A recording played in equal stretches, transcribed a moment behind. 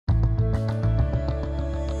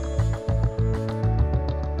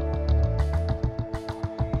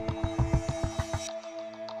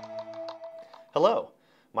Hello,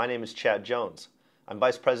 my name is Chad Jones. I'm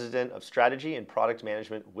Vice President of Strategy and Product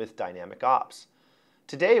Management with DynamicOps.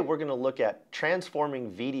 Today we're going to look at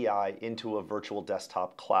transforming VDI into a virtual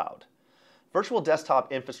desktop cloud. Virtual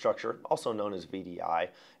desktop infrastructure, also known as VDI,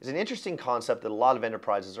 is an interesting concept that a lot of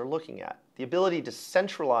enterprises are looking at. The ability to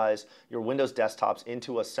centralize your Windows desktops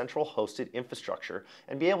into a central hosted infrastructure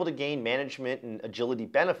and be able to gain management and agility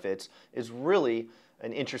benefits is really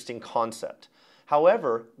an interesting concept.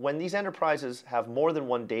 However, when these enterprises have more than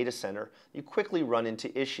one data center, you quickly run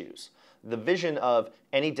into issues. The vision of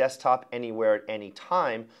any desktop anywhere at any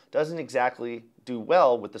time doesn't exactly do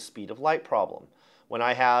well with the speed of light problem. When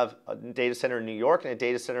I have a data center in New York and a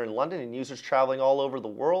data center in London and users traveling all over the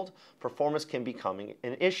world, performance can become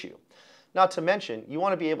an issue. Not to mention, you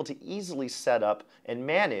want to be able to easily set up and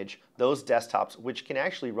manage those desktops, which can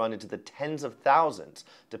actually run into the tens of thousands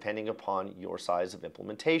depending upon your size of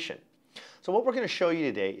implementation. So what we're going to show you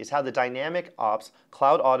today is how the DynamicOps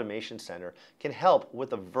Cloud Automation Center can help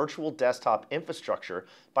with a virtual desktop infrastructure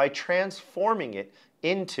by transforming it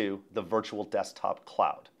into the virtual desktop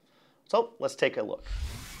cloud. So let's take a look.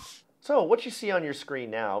 So what you see on your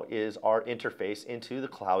screen now is our interface into the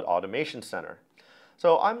Cloud Automation Center.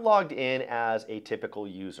 So I'm logged in as a typical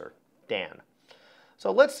user, Dan.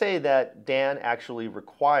 So let's say that Dan actually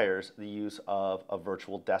requires the use of a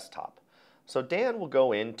virtual desktop. So Dan will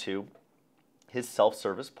go into his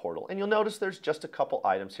self-service portal, and you'll notice there's just a couple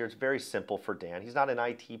items here. It's very simple for Dan. He's not an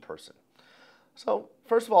IT person. So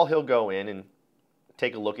first of all, he'll go in and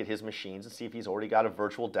take a look at his machines and see if he's already got a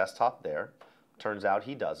virtual desktop there. Turns out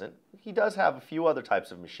he doesn't. He does have a few other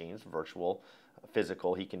types of machines, virtual,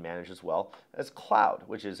 physical, he can manage as well as cloud,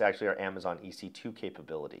 which is actually our Amazon EC2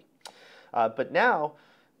 capability. But now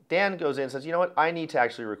Dan goes in and says, you know what, I need to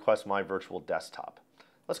actually request my virtual desktop.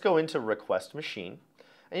 Let's go into request machine.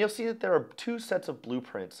 And you'll see that there are two sets of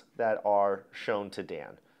blueprints that are shown to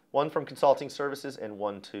Dan. One from consulting services and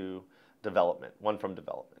one from development.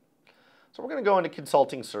 So we're going to go into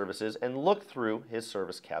consulting services and look through his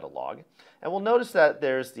service catalog. And we'll notice that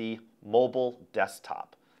there's the mobile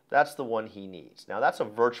desktop. That's the one he needs. Now that's a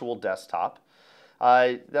virtual desktop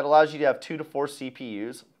that allows you to have 2 to 4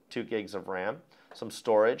 CPUs, 2 gigs of RAM, some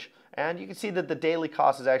storage, and you can see that the daily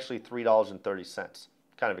cost is actually $3.30.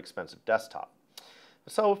 Kind of expensive desktop.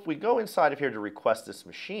 So if we go inside of here to request this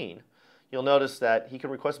machine, you'll notice that he can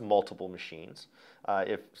request multiple machines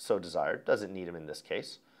if so desired. Doesn't need them in this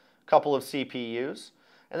case. A couple of CPUs,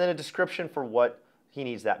 and then a description for what he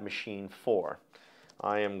needs that machine for.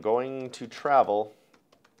 I am going to travel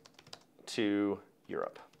to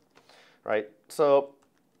Europe, right? So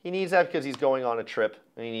he needs that because he's going on a trip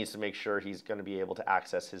and he needs to make sure he's going to be able to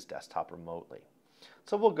access his desktop remotely.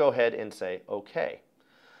 So we'll go ahead and say OK.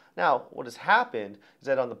 Now, what has happened is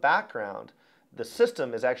that on the background, the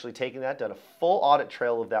system is actually taking that, done a full audit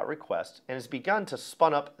trail of that request, and has begun to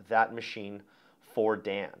spun up that machine for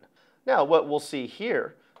Dan. Now, what we'll see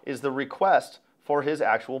here is the request for his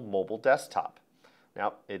actual mobile desktop.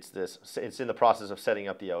 Now, it's in the process of setting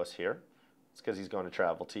up the OS here. It's because he's going to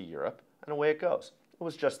travel to Europe, and away it goes. It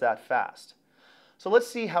was just that fast. So let's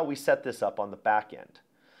see how we set this up on the back end.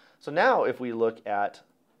 So now, if we look at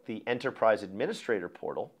the Enterprise Administrator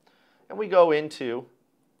portal, and we go into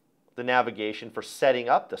the navigation for setting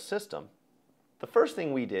up the system, the first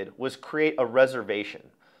thing we did was create a reservation.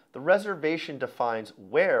 The reservation defines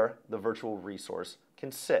where the virtual resource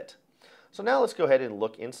can sit. So now let's go ahead and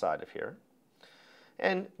look inside of here.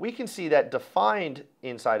 And we can see that defined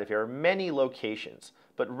inside of here are many locations,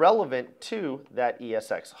 but relevant to that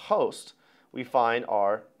ESX host, we find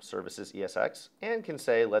our services ESX and can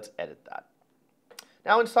say, let's edit that.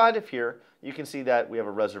 Now inside of here, you can see that we have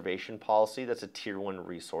a reservation policy. That's a tier 1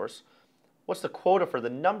 resource. What's the quota for the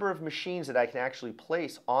number of machines that I can actually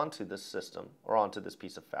place onto this system or onto this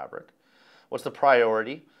piece of fabric? What's the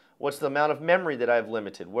priority? What's the amount of memory that I've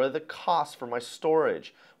limited? What are the costs for my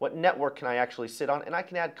storage? What network can I actually sit on? And I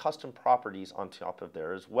can add custom properties on top of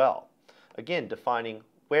there as well. Again, defining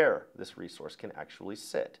where this resource can actually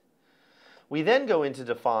sit. We then go in to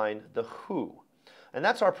define the who, and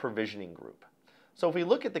that's our provisioning group. So if we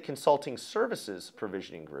look at the consulting services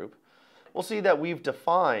provisioning group, we'll see that we've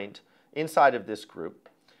defined inside of this group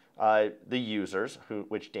the users,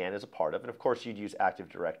 which Dan is a part of. And of course, you'd use Active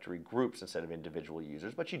Directory groups instead of individual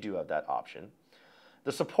users, but you do have that option.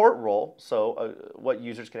 The support role, so what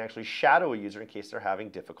users can actually shadow a user in case they're having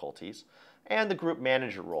difficulties. And the group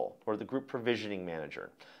manager role, or the group provisioning manager.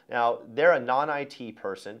 Now, they're a non-IT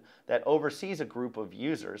person that oversees a group of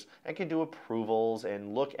users and can do approvals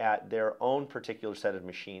and look at their own particular set of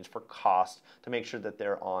machines for cost to make sure that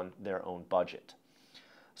they're on their own budget.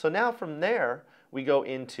 So now from there, we go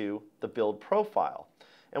into the build profile.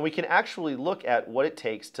 And we can actually look at what it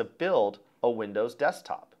takes to build a Windows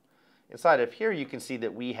desktop. Inside of here, you can see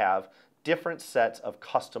that we have different sets of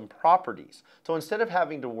custom properties. So instead of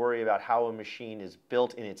having to worry about how a machine is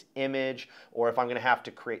built in its image, or if I'm going to have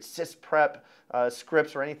to create sysprep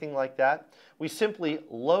scripts or anything like that, we simply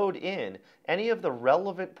load in any of the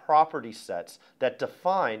relevant property sets that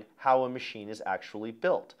define how a machine is actually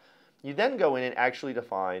built. You then go in and actually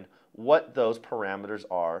define what those parameters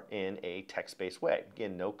are in a text-based way.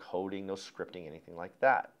 Again, no coding, no scripting, anything like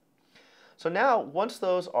that. So now, once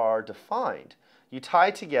those are defined, you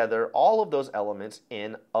tie together all of those elements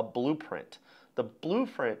in a blueprint. The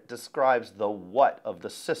blueprint describes the what of the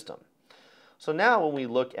system. So now when we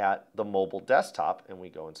look at the mobile desktop and we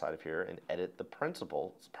go inside of here and edit the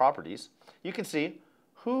principals properties, you can see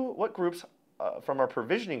what groups from our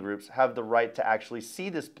provisioning groups have the right to actually see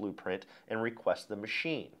this blueprint and request the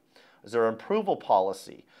machine. Is there an approval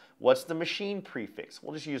policy? What's the machine prefix?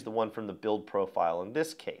 We'll just use the one from the build profile in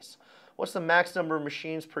this case. What's the max number of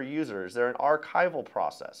machines per user? Is there an archival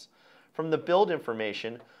process? From the build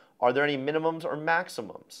information, are there any minimums or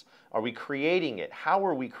maximums? Are we creating it? How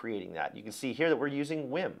are we creating that? You can see here that we're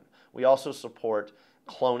using Vim. We also support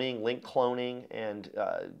cloning, link cloning, and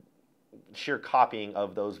sheer copying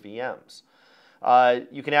of those VMs.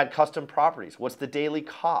 You can add custom properties. What's the daily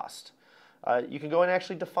cost? You can go and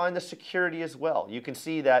actually define the security as well. You can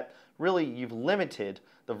see that really you've limited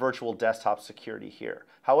the virtual desktop security here.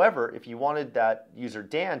 However, if you wanted that user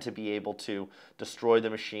Dan to be able to destroy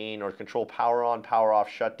the machine or control power on, power off,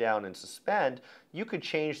 shut down, and suspend, you could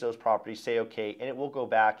change those properties, say OK, and it will go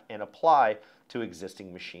back and apply to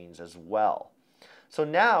existing machines as well. So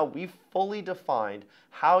now we've fully defined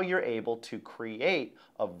how you're able to create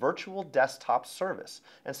a virtual desktop service.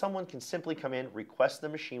 And someone can simply come in, request the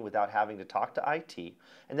machine without having to talk to IT,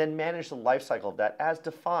 and then manage the lifecycle of that as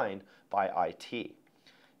defined by IT.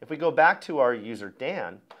 If we go back to our user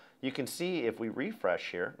Dan, you can see if we refresh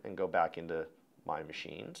here and go back into My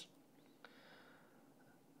Machines,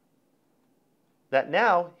 that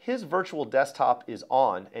now his virtual desktop is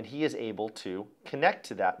on and he is able to connect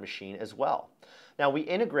to that machine as well. Now we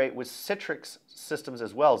integrate with Citrix systems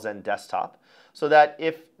as well, Zen Desktop, so that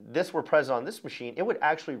if this were present on this machine, it would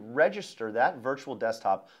actually register that virtual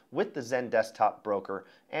desktop with the Zen Desktop broker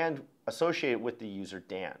and associate it with the user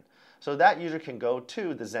Dan. So that user can go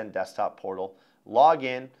to the Zen Desktop portal, log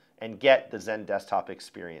in, and get the Zen Desktop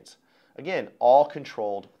experience. Again, all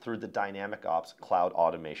controlled through the DynamicOps Cloud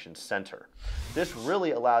Automation Center. This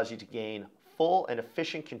really allows you to gain full and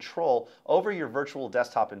efficient control over your virtual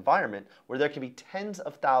desktop environment where there can be tens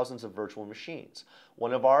of thousands of virtual machines.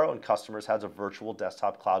 One of our own customers has a virtual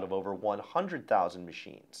desktop cloud of over 100,000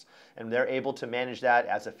 machines, and they're able to manage that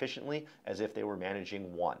as efficiently as if they were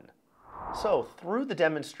managing one. So through the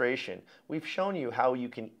demonstration, we've shown you how you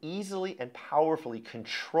can easily and powerfully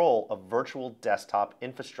control a virtual desktop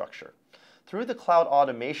infrastructure. Through the Cloud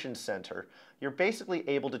Automation Center, you're basically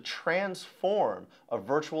able to transform a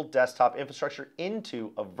virtual desktop infrastructure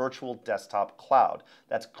into a virtual desktop cloud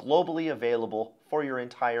that's globally available for your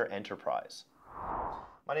entire enterprise.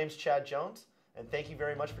 My name is Chad Jones, and thank you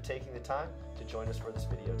very much for taking the time to join us for this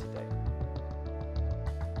video today.